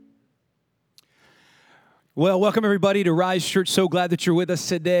Well, welcome everybody to Rise Church. So glad that you're with us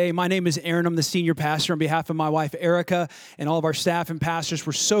today. My name is Aaron. I'm the senior pastor on behalf of my wife, Erica, and all of our staff and pastors.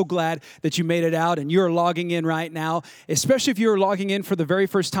 We're so glad that you made it out and you're logging in right now, especially if you're logging in for the very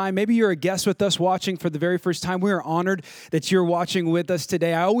first time. Maybe you're a guest with us watching for the very first time. We are honored that you're watching with us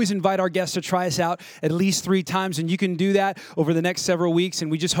today. I always invite our guests to try us out at least 3 times, and you can do that over the next several weeks, and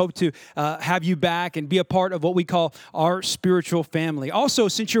we just hope to have you back and be a part of what we call our spiritual family. Also,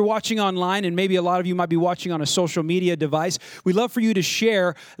 since you're watching online, and maybe a lot of you might be watching on a social media device, we'd love for you to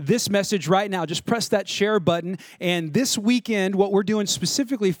share this message right now. Just press that share button. And this weekend, what we're doing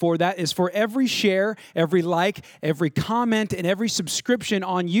specifically for that is for every share, every like, every comment, and every subscription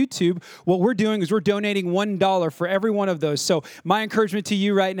on YouTube, what we're doing is we're donating $1 for every one of those. So my encouragement to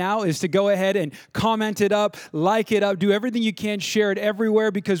you right now is to go ahead and comment it up, like it up, do everything you can, share it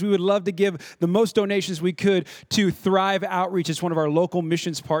everywhere, because we would love to give the most donations we could to Thrive Outreach. It's one of our local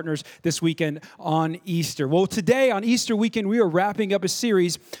missions partners this weekend on Easter. Well, today on Easter weekend, we are wrapping up a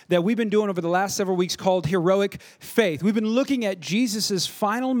series that we've been doing over the last several weeks called Heroic Faith. We've been looking at Jesus'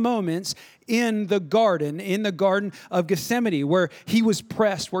 final moments in the Garden of Gethsemane, where he was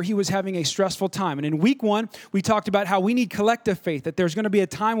pressed, where he was having a stressful time. And in week 1, we talked about how we need collective faith, that there's going to be a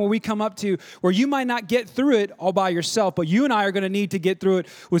time where we come up to where you might not get through it all by yourself, but you and I are going to need to get through it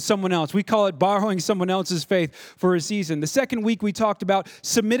with someone else. We call it borrowing someone else's faith for a season. The second week, we talked about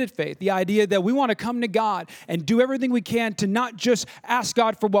submitted faith, the idea that we want to come to God and do everything we can to not just ask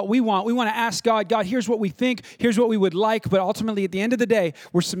God for what we want. We want to ask God, here's what we think, here's what we would like, but ultimately at the end of the day,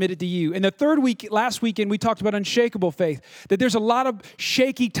 we're submitted to you. And the third week, last weekend, we talked about unshakable faith, that there's a lot of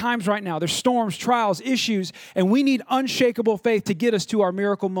shaky times right now. There's storms, trials, issues, and we need unshakable faith to get us to our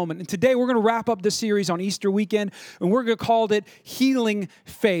miracle moment. And today we're going to wrap up this series on Easter weekend, and we're going to call it Healing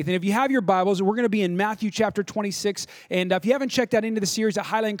Faith. And if you have your Bibles, we're going to be in Matthew chapter 26. And if you haven't checked out into the series, I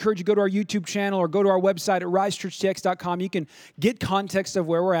highly encourage you to go to our YouTube channel or go to our website at risechurchtx.com. You can get context of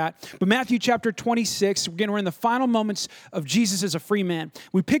where we're at. But Matthew chapter 26, again, we're in the final moments of Jesus as a free man.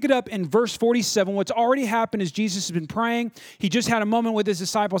 We pick it up in verse 47. What's already happened is Jesus has been praying. He just had a moment with his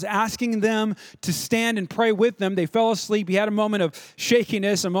disciples, asking them to stand and pray with them. They fell asleep. He had a moment of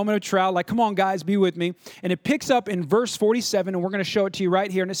shakiness, a moment of trial, like, come on, guys, be with me. And it picks up in verse 47, and we're going to show it to you right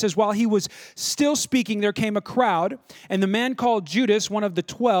here. And it says, while he was still speaking, there came a crowd, and the man called Judas, one of the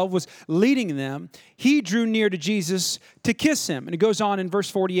 12, was leading them. He drew near to Jesus to kiss him. And it goes on in verse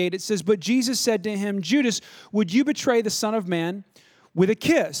 48. It says, but Jesus said to him, Judas, would you betray the Son of Man with a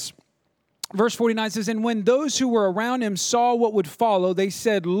kiss? Verse 49 says, and when those who were around him saw what would follow, they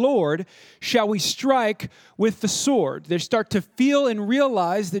said, Lord, shall we strike with the sword? They start to feel and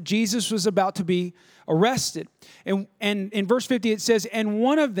realize that Jesus was about to be arrested. And in verse 50 it says, and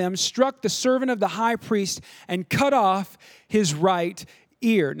one of them struck the servant of the high priest and cut off his right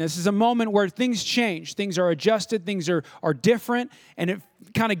ear. And this is a moment where things change. Things are adjusted. Things are different. And it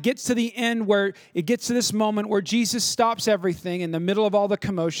kind of gets to the end where it gets to this moment where Jesus stops everything in the middle of all the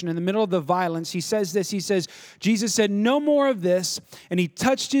commotion, in the middle of the violence. He says this. He says, Jesus said, no more of this. And he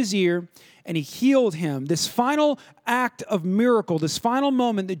touched his ear and he healed him. This final act of miracle, this final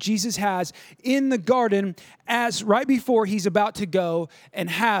moment that Jesus has in the garden as right before he's about to go and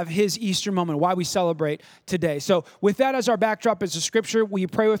have his Easter moment, why we celebrate today. So with that as our backdrop as a scripture, will you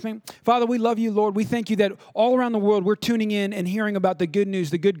pray with me? Father, we love you, Lord. We thank you that all around the world we're tuning in and hearing about the good news,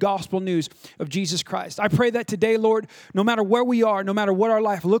 the good gospel news of Jesus Christ. I pray that today, Lord, no matter where we are, no matter what our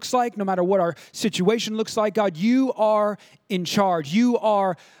life looks like, no matter what our situation looks like, God, you are in charge. You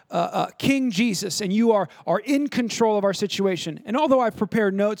are King Jesus, and you are in control of our situation. And although I've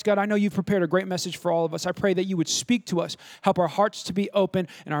prepared notes, God, I know you've prepared a great message for all of us. I pray that you would speak to us, help our hearts to be open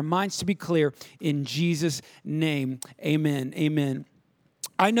and our minds to be clear. In Jesus' name, amen. Amen.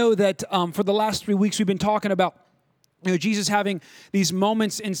 I know that for the last 3 weeks, we've been talking about Jesus having these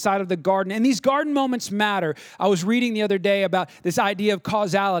moments inside of the garden. And these garden moments matter. I was reading the other day about this idea of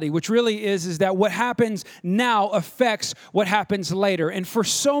causality, which really is that what happens now affects what happens later. And for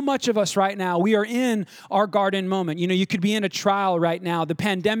so much of us right now, we are in our garden moment. You could be in a trial right now. The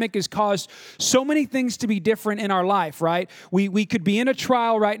pandemic has caused so many things to be different in our life, right? We could be in a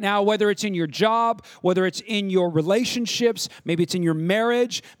trial right now, whether it's in your job, whether it's in your relationships, maybe it's in your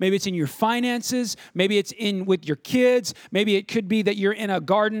marriage, maybe it's in your finances, maybe it's with your kids. Maybe it could be that you're in a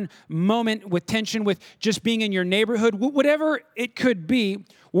garden moment with tension with just being in your neighborhood. Whatever it could be,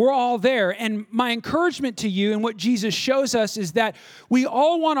 we're all there. And my encouragement to you and what Jesus shows us is that we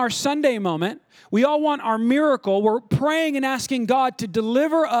all want our Sunday moment. We all want our miracle. We're praying and asking God to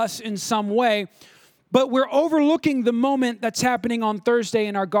deliver us in some way. But we're overlooking the moment that's happening on Thursday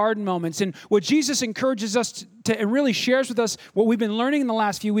in our garden moments. And what Jesus encourages us and really shares with us what we've been learning in the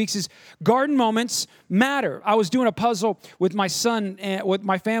last few weeks is garden moments matter. I was doing a puzzle with my son and with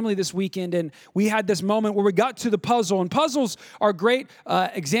my family this weekend, and we had this moment where we got to the puzzle. And puzzles are great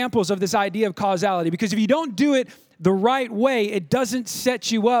examples of this idea of causality, because if you don't do it the right way, it doesn't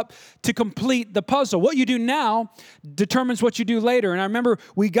set you up to complete the puzzle. What you do now determines what you do later. And I remember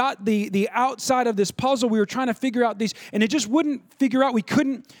we got the outside of this puzzle. We were trying to figure out these, and it just wouldn't figure out. We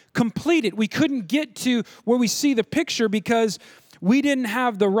couldn't complete it. We couldn't get to where we see the picture because we didn't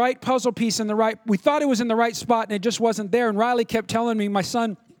have the right puzzle piece in the right, we thought it was in the right spot and it just wasn't there. And Riley kept telling me, my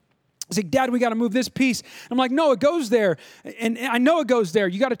son, he's like, Dad, we got to move this piece. I'm like, no, it goes there. And I know it goes there.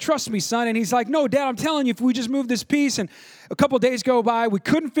 You got to trust me, son. And he's like, no, Dad, I'm telling you, if we just move this piece. And a couple of days go by, we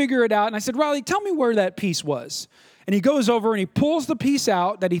couldn't figure it out. And I said, Riley, tell me where that piece was. And he goes over and he pulls the piece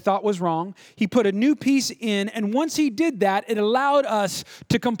out that he thought was wrong. He put a new piece in. And once he did that, it allowed us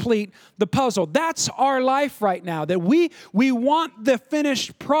to complete the puzzle. That's our life right now, that we want the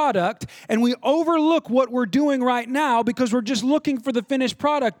finished product and we overlook what we're doing right now because we're just looking for the finished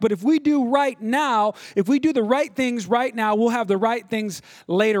product. But if we do right now, if we do the right things right now, we'll have the right things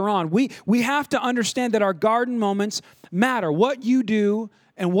later on. We have to understand that our garden moments matter. What you do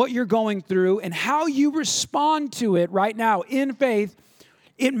and what you're going through and how you respond to it right now in faith,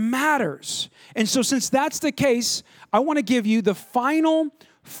 it matters. And so since that's the case, I want to give you the final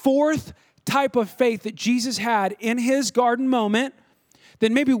fourth type of faith that Jesus had in his garden moment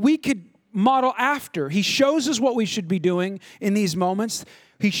that maybe we could model after. He shows us what we should be doing in these moments.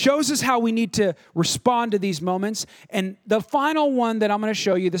 He shows us how we need to respond to these moments. And the final one that I'm going to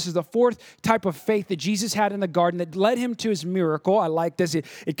show you, this is the fourth type of faith that Jesus had in the garden that led him to his miracle. I like this.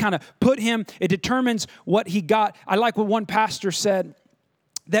 It kind of put him, it determines what he got. I like what one pastor said,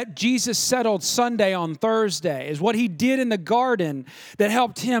 that Jesus settled Sunday on Thursday is what he did in the garden that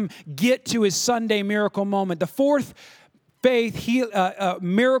helped him get to his Sunday miracle moment. The fourth faith,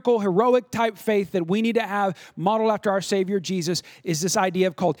 miracle, heroic type faith that we need to have modeled after our Savior Jesus is this idea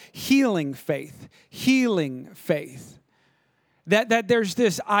of called healing faith. Healing faith. That there's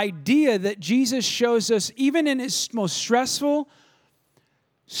this idea that Jesus shows us even in his most stressful,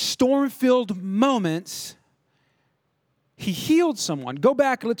 storm-filled moments, he healed someone. Go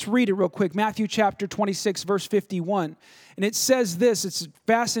back, let's read it real quick. Matthew chapter 26, verse 51. And it says this, it's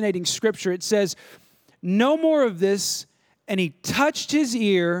fascinating scripture. It says, no more of this. And he touched his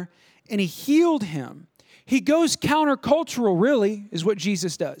ear and he healed him. He goes countercultural, really, is what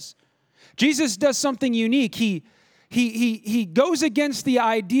Jesus does. Jesus does something unique. He goes against the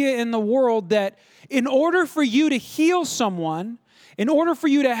idea in the world that in order for you to heal someone, in order for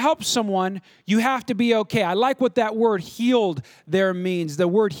you to help someone, you have to be okay. I like what that word healed there means. The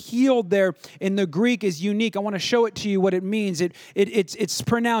word healed there in the Greek is unique. I want to show it to you what it means. It's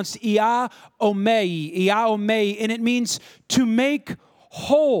pronounced iaomei, and it means to make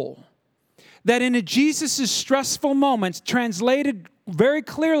whole. That in Jesus' stressful moments, translated very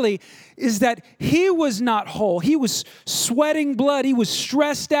clearly, is that he was not whole. He was sweating blood. He was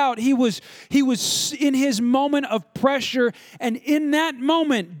stressed out. He was in his moment of pressure. And in that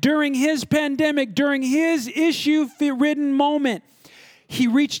moment, during his pandemic, during his issue-ridden moment, he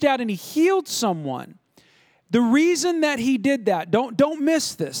reached out and he healed someone. The reason that he did that, don't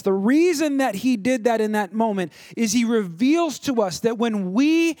miss this. The reason that he did that in that moment is he reveals to us that when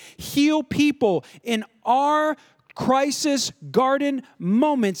we heal people in our crisis garden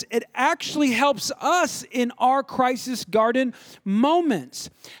moments, it actually helps us in our crisis garden moments.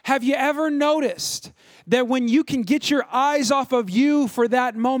 Have you ever noticed that when you can get your eyes off of you for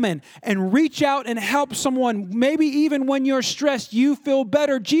that moment and reach out and help someone, maybe even when you're stressed, you feel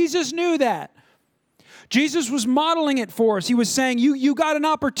better? Jesus knew that. Jesus was modeling it for us. He was saying, you got an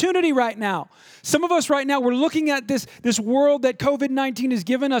opportunity right now. Some of us right now, we're looking at this world that COVID-19 has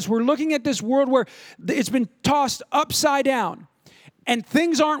given us. We're looking at this world where it's been tossed upside down and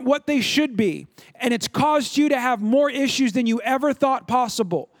things aren't what they should be. And it's caused you to have more issues than you ever thought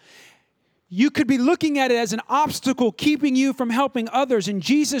possible. You could be looking at it as an obstacle keeping you from helping others. And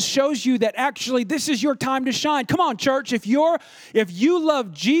Jesus shows you that actually this is your time to shine. Come on, church. If you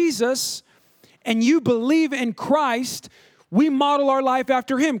love Jesus and you believe in Christ, we model our life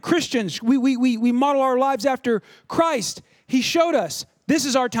after him. Christians, we model our lives after Christ. He showed us this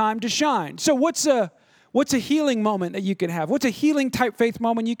is our time to shine. So what's a healing moment that you can have? What's a healing type faith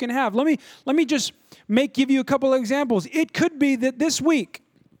moment you can have? Let me just give you a couple of examples. It could be that this week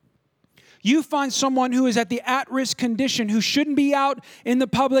you find someone who is at the at-risk condition, who shouldn't be out in the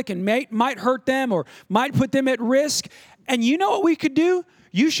public and might hurt them or might put them at risk. And you know what we could do?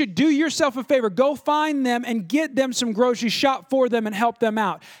 you should do yourself a favor. Go find them and get them some groceries, shop for them and help them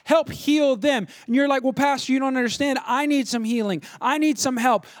out. Help heal them. And you're like, well, Pastor, you don't understand. I need some healing. I need some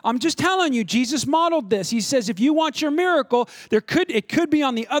help. I'm just telling you, Jesus modeled this. He says, if you want your miracle, it could be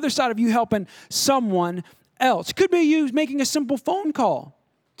on the other side of you helping someone else. It could be you making a simple phone call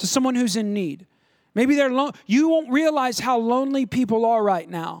to someone who's in need. Maybe they're alone. You won't realize how lonely people are right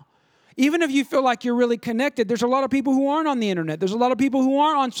now. Even if you feel like you're really connected, there's a lot of people who aren't on the internet. There's a lot of people who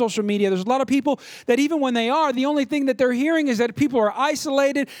aren't on social media. There's a lot of people that even when they are, the only thing that they're hearing is that people are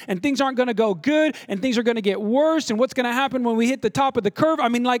isolated and things aren't going to go good and things are going to get worse and what's going to happen when we hit the top of the curve. I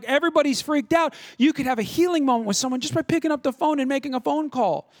mean, like everybody's freaked out. You could have a healing moment with someone just by picking up the phone and making a phone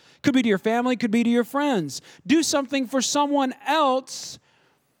call. Could be to your family, could be to your friends. Do something for someone else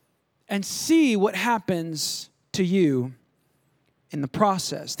and see what happens to you in the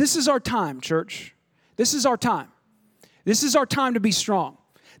process. This is our time, church. This is our time. This is our time to be strong.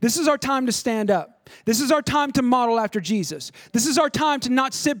 This is our time to stand up. This is our time to model after Jesus. This is our time to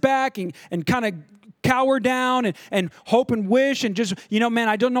not sit back and kind of cower down and hope and wish and just, man,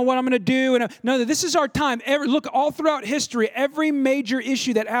 I don't know what I'm going to do. And no, this is our time. Look, all throughout history, every major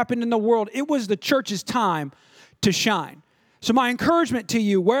issue that happened in the world, it was the church's time to shine. So my encouragement to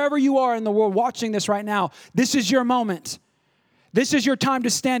you, wherever you are in the world watching this right now, this is your moment. This is your time to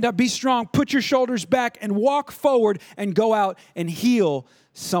stand up, be strong, put your shoulders back, and walk forward and go out and heal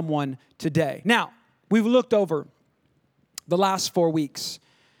someone today. Now, we've looked over the last 4 weeks.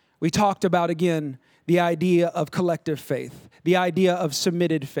 We talked about, again, the idea of collective faith, the idea of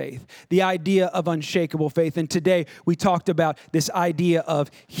submitted faith, the idea of unshakable faith. And today we talked about this idea of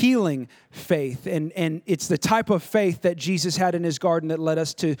healing faith. And it's the type of faith that Jesus had in his garden that led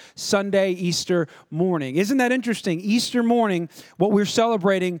us to Sunday, Easter morning. Isn't that interesting? Easter morning, what we're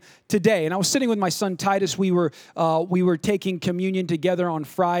celebrating today. And I was sitting with my son Titus. We were taking communion together on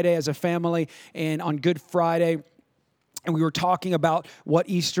Friday as a family, and on Good Friday. And we were talking about what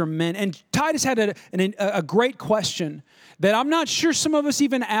Easter meant. And Titus had a great question that I'm not sure some of us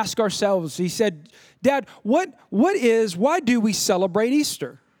even ask ourselves. He said, Dad, why do we celebrate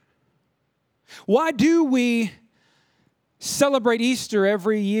Easter? Why do we celebrate Easter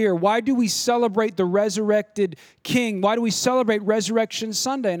every year? Why do we celebrate the resurrected King? Why do we celebrate Resurrection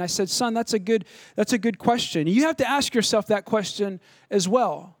Sunday? And I said, son, that's a good question. You have to ask yourself that question as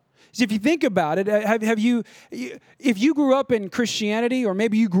well. So if you think about it, if you grew up in Christianity, or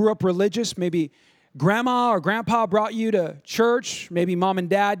maybe you grew up religious, maybe grandma or grandpa brought you to church, maybe mom and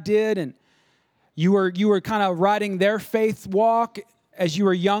dad did, and you were kind of riding their faith walk as you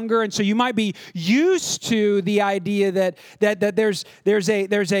were younger, and so you might be used to the idea that there's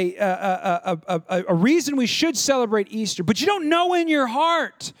a reason we should celebrate Easter, but you don't know in your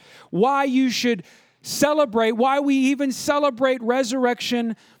heart why you should celebrate, why we even celebrate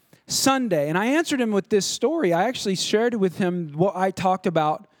Resurrection Sunday. And I answered him with this story. I actually shared with him what I talked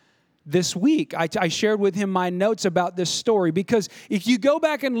about this week. I shared with him my notes about this story, because if you go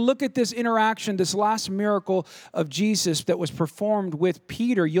back and look at this interaction, this last miracle of Jesus that was performed with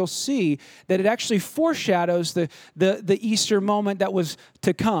Peter, you'll see that it actually foreshadows the Easter moment that was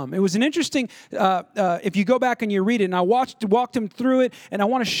to come. It was an interesting, if you go back and you read it, and I walked him through it, and I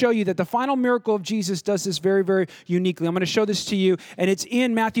want to show you that the final miracle of Jesus does this very, very uniquely. I'm going to show this to you, and it's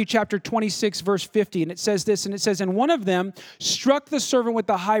in Matthew chapter 26, verse 50, and it says this, and it says, and one of them struck the servant with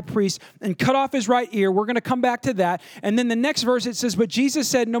the high priest and cut off his right ear. We're going to come back to that. And then the next verse, it says, but Jesus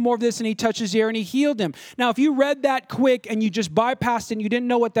said, no more of this, and he touched his ear and he healed him. Now, if you read that quick and you just bypassed it and you didn't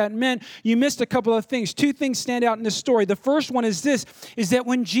know what that meant, you missed a couple of things. Two things stand out in this story. The first one is this, is that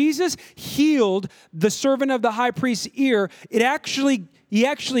when Jesus healed the servant of the high priest's ear, he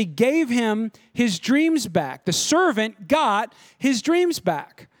actually gave him his dreams back. The servant got his dreams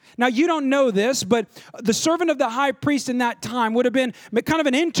back. Now, you don't know this, but the servant of the high priest in that time would have been kind of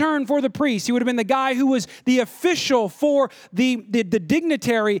an intern for the priest. He would have been the guy who was the official for the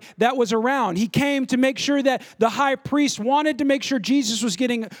dignitary that was around. He came to make sure that the high priest wanted to make sure Jesus was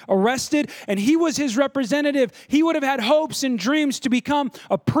getting arrested, and he was his representative. He would have had hopes and dreams to become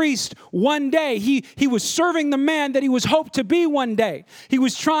a priest one day. He was serving the man that he was hoped to be one day.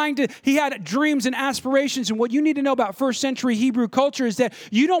 He had dreams and aspirations, and what you need to know about first century Hebrew culture is that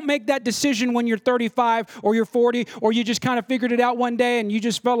you don't make that decision when you're 35 or you're 40 or you just kind of figured it out one day and you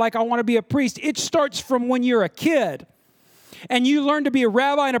just felt like, I want to be a priest. It starts from when you're a kid. and you learn to be a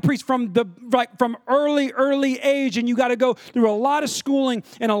rabbi and a priest from early age, and you got to go through a lot of schooling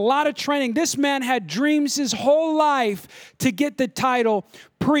and a lot of training. This man had dreams his whole life to get the title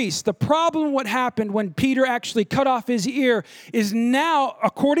priest. The problem, what happened when Peter actually cut off his ear, is now,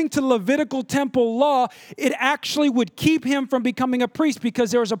 according to Levitical temple law, it actually would keep him from becoming a priest,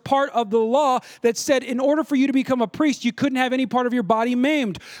 because there was a part of the law that said in order for you to become a priest, you couldn't have any part of your body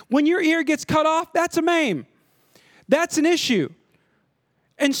maimed. When your ear gets cut off, that's a maim. That's an issue.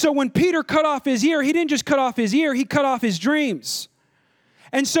 And so when Peter cut off his ear, he didn't just cut off his ear, he cut off his dreams.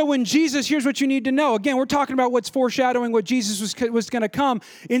 And so when Jesus, here's what you need to know. Again, we're talking about what's foreshadowing what Jesus was going to come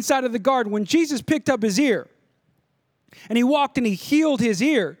inside of the garden. When Jesus picked up his ear and he walked and he healed his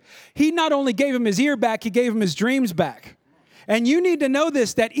ear, he not only gave him his ear back, he gave him his dreams back. And you need to know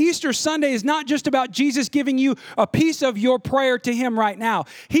this, that Easter Sunday is not just about Jesus giving you a piece of your prayer to him right now.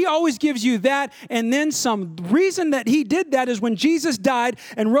 He always gives you that and then some. The reason that he did that is when Jesus died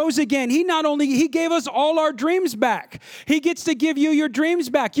and rose again, he gave us all our dreams back. He gets to give you your dreams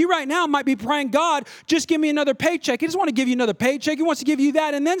back. You right now might be praying, God, just give me another paycheck. He doesn't want to give you another paycheck. He wants to give you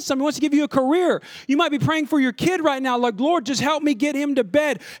that and then some. He wants to give you a career. You might be praying for your kid right now, like, Lord, just help me get him to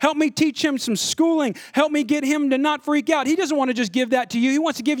bed. Help me teach him some schooling. Help me get him to not freak out. He doesn't want to just give that to you. He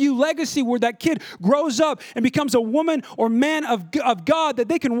wants to give you legacy where that kid grows up and becomes a woman or man of God, that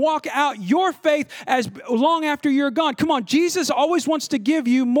they can walk out your faith as long after you're gone. Come on, Jesus always wants to give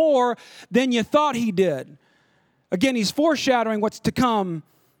you more than you thought he did. Again, he's foreshadowing what's to come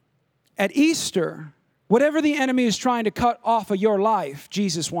at Easter. Whatever the enemy is trying to cut off of your life,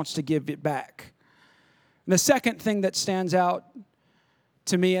 Jesus wants to give it back. And the second thing that stands out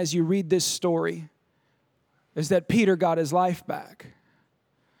to me as you read this story is that Peter got his life back.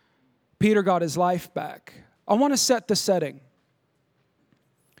 Peter got his life back. I want to set the setting.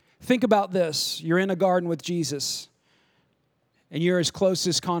 Think about this. You're in a garden with Jesus, and you're his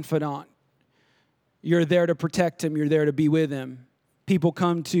closest confidant. You're there to protect him. You're there to be with him. People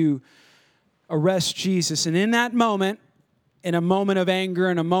come to arrest Jesus, and in that moment, in a moment of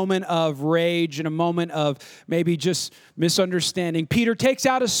anger, in a moment of rage, in a moment of maybe just misunderstanding, Peter takes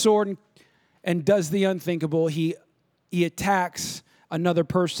out his sword and does the unthinkable. He attacks another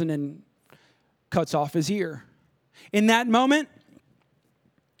person and cuts off his ear. In that moment,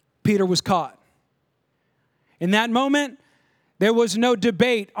 Peter was caught. In that moment, there was no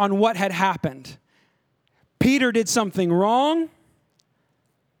debate on what had happened. Peter did something wrong.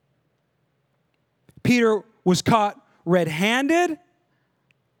 Peter was caught red-handed.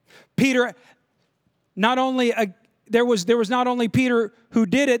 Peter not only there was not only Peter who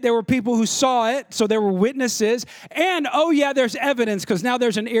did it, there were people who saw it, so there were witnesses. And, oh yeah, there's evidence, because now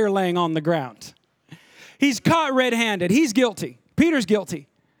there's an ear laying on the ground. He's caught red-handed. He's guilty. Peter's guilty.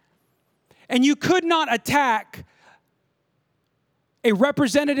 And you could not attack a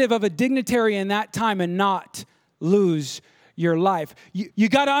representative of a dignitary in that time and not lose your life. You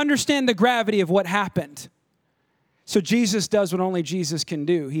got to understand the gravity of what happened. So Jesus does what only Jesus can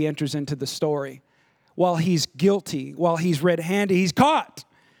do. He enters into the story. While he's guilty, while he's red-handed, he's caught.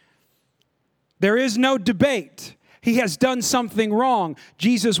 There is no debate. He has done something wrong.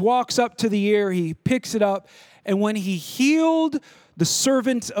 Jesus walks up to the ear, he picks it up, and when he healed the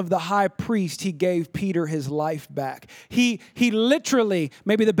servant of the high priest, he gave Peter his life back. He literally,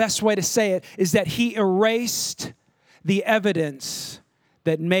 maybe the best way to say it, is that he erased the evidence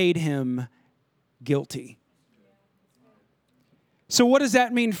that made him guilty. So what does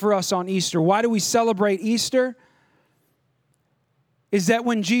that mean for us on Easter? Why do we celebrate Easter? Is that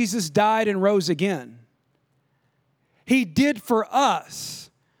when Jesus died and rose again, he did for us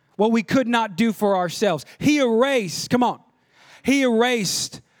what we could not do for ourselves. He erased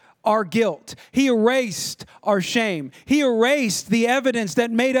our guilt. He erased our shame. He erased the evidence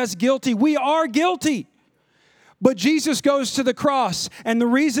that made us guilty. We are guilty. But Jesus goes to the cross, and the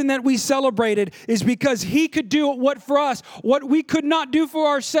reason that we celebrated is because he could do what we could not do for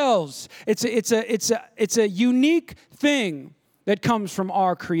ourselves. It's a unique thing that comes from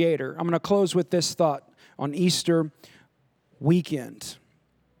our Creator. I'm going to close with this thought on Easter weekend.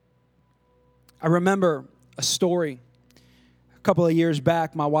 I remember a story. A couple of years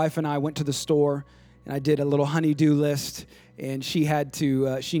back, my wife and I went to the store, and I did a little honey-do list. And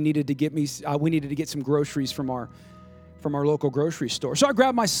we needed to get some groceries from our local grocery store. So I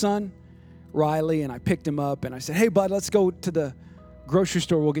grabbed my son, Riley, and I picked him up, and I said, hey, bud, let's go to the grocery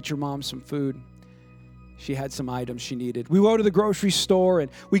store. We'll get your mom some food. She had some items she needed. We go to the grocery store, and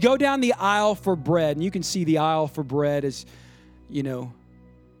we go down the aisle for bread. And you can see the aisle for bread is,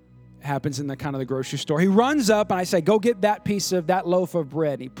 happens in the kind of the grocery store. He runs up, and I say, go get that loaf of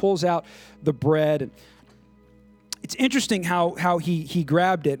bread. And he pulls out the bread, it's interesting how he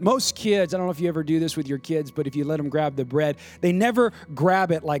grabbed it. Most kids, I don't know if you ever do this with your kids, but if you let them grab the bread, they never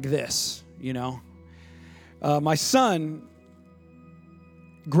grab it like this, you know. My son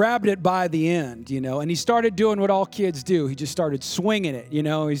grabbed it by the end, you know, and he started doing what all kids do. He just started swinging it, you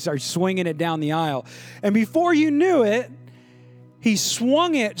know. He started swinging it down the aisle. And before you knew it, he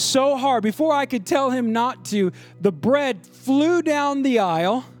swung it so hard. Before I could tell him not to, the bread flew down the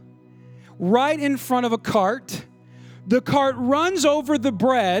aisle right in front of a cart. The cart runs over the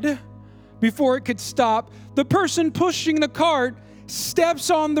bread before it could stop. The person pushing the cart steps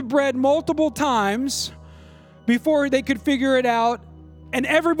on the bread multiple times before they could figure it out. And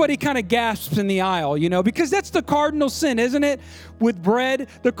everybody kind of gasps in the aisle, you know, because that's the cardinal sin, isn't it? With bread,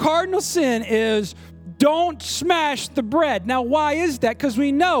 the cardinal sin is don't smash the bread. Now, why is that? Because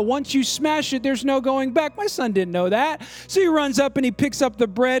we know once you smash it, there's no going back. My son didn't know that. So he runs up and he picks up the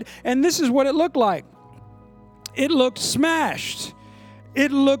bread, and this is what it looked like. It looked smashed.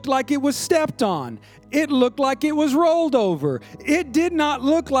 It looked like it was stepped on. It looked like it was rolled over. It did not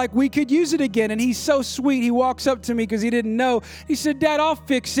look like we could use it again. And he's so sweet. He walks up to me because he didn't know. He said, Dad, I'll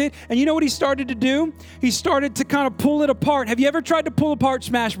fix it. And you know what he started to do? He started to kind of pull it apart. Have you ever tried to pull apart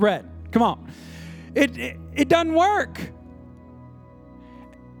smashed bread? Come on. It doesn't work.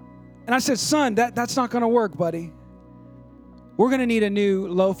 And I said, son, that's not going to work, buddy. We're going to need a new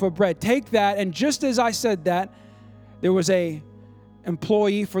loaf of bread. Take that. And just as I said that, there was a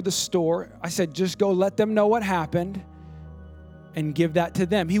employee for the store. I said, just go let them know what happened and give that to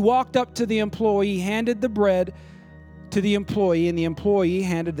them. He walked up to the employee, handed the bread to the employee, and the employee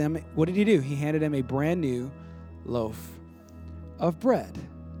handed them, what did he do? He handed him a brand new loaf of bread.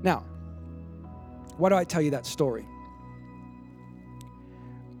 Now, why do I tell you that story?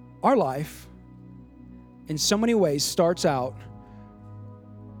 Our life, in so many ways, starts out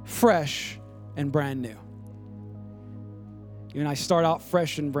fresh and brand new. You and I start out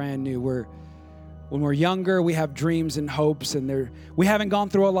fresh and brand new. When we're younger, we have dreams and hopes, and we haven't gone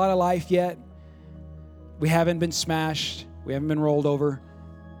through a lot of life yet. We haven't been smashed. We haven't been rolled over.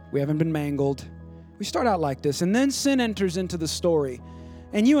 We haven't been mangled. We start out like this, and then sin enters into the story.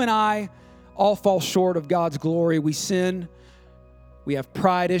 And you and I all fall short of God's glory. We sin. We have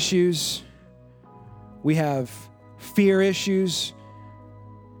pride issues. We have fear issues.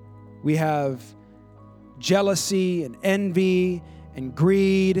 We have jealousy and envy and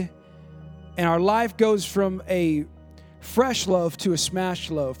greed. And our life goes from a fresh loaf to a smashed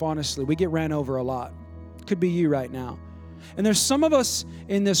loaf, honestly. We get ran over a lot. Could be you right now. And there's some of us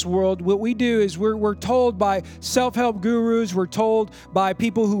in this world, what we do is we're told by self-help gurus, we're told by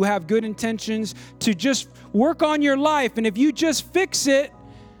people who have good intentions to just work on your life. And if you just fix it,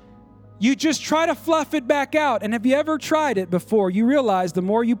 you just try to fluff it back out. And have you ever tried it before? You realize the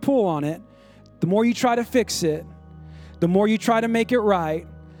more you pull on it, the more you try to fix it, the more you try to make it right,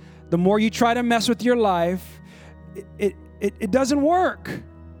 the more you try to mess with your life, it doesn't work.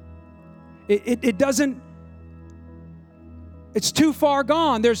 It doesn't, it's too far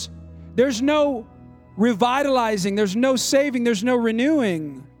gone. There's no revitalizing, there's no saving, there's no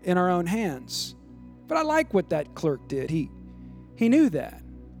renewing in our own hands. But I like what that clerk did. He knew that.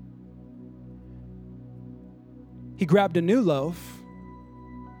 He grabbed a new loaf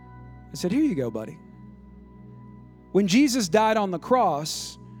and said, here you go, buddy. When Jesus died on the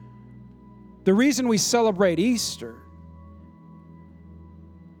cross, the reason we celebrate Easter,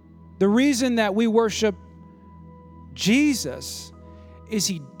 the reason that we worship Jesus is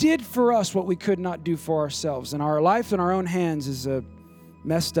He did for us what we could not do for ourselves. And our life in our own hands is a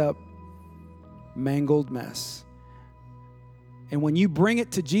messed up, mangled mess. And when you bring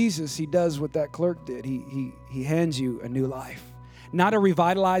it to Jesus, He does what that clerk did. He hands you a new life. Not a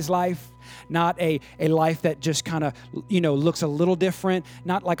revitalized life, not a life that just kind of, looks a little different,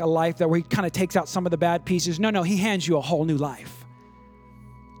 not like a life that where He kind of takes out some of the bad pieces. No, He hands you a whole new life.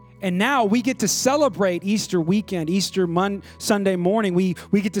 And now we get to celebrate Easter weekend, Sunday morning. We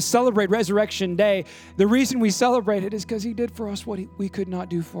get to celebrate Resurrection Day. The reason we celebrate it is because He did for us what we could not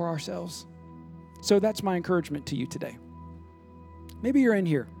do for ourselves. So that's my encouragement to you today. Maybe you're in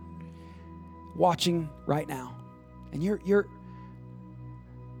here watching right now, and you're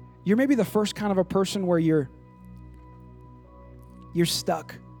maybe the first kind of a person where you're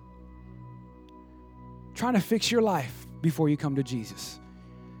stuck trying to fix your life before you come to Jesus.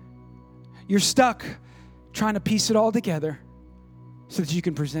 You're stuck trying to piece it all together so that you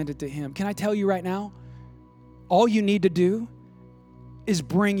can present it to Him. Can I tell you right now, all you need to do is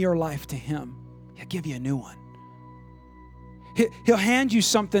bring your life to Him. He'll give you a new one. He'll hand you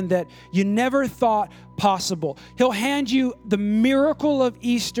something that you never thought possible. He'll hand you the miracle of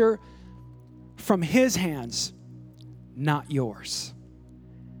Easter from His hands. not yours.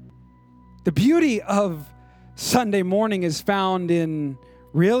 The beauty of Sunday morning is found in,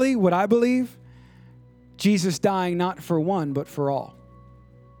 really, what I believe, Jesus dying not for one, but for all.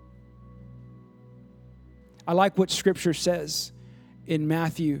 I like what Scripture says in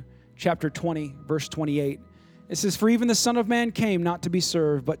Matthew chapter 20, verse 28. It says, "For even the Son of Man came not to be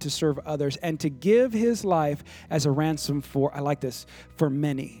served, but to serve others, and to give his life as a ransom for," I like this, "for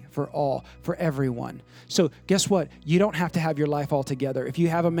many," for all, for everyone. So guess what? You don't have to have your life all together. If you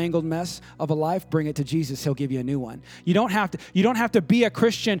have a mangled mess of a life, bring it to Jesus. He'll give you a new one. You don't have to be a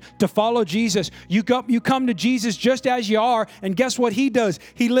Christian to follow Jesus. You come to Jesus just as you are, and guess what he does?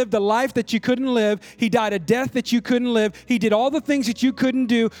 He lived a life that you couldn't live. He died a death that you couldn't live. He did all the things that you couldn't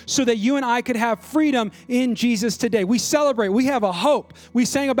do so that you and I could have freedom in Jesus today. We celebrate. We have a hope. We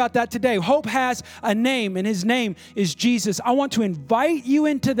sang about that today. Hope has a name, and his name is Jesus. I want to invite you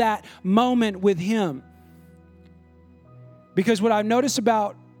into that moment with him. Because what I've noticed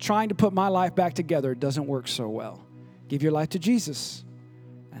about trying to put my life back together, it doesn't work so well. Give your life to Jesus,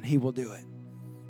 and he will do it.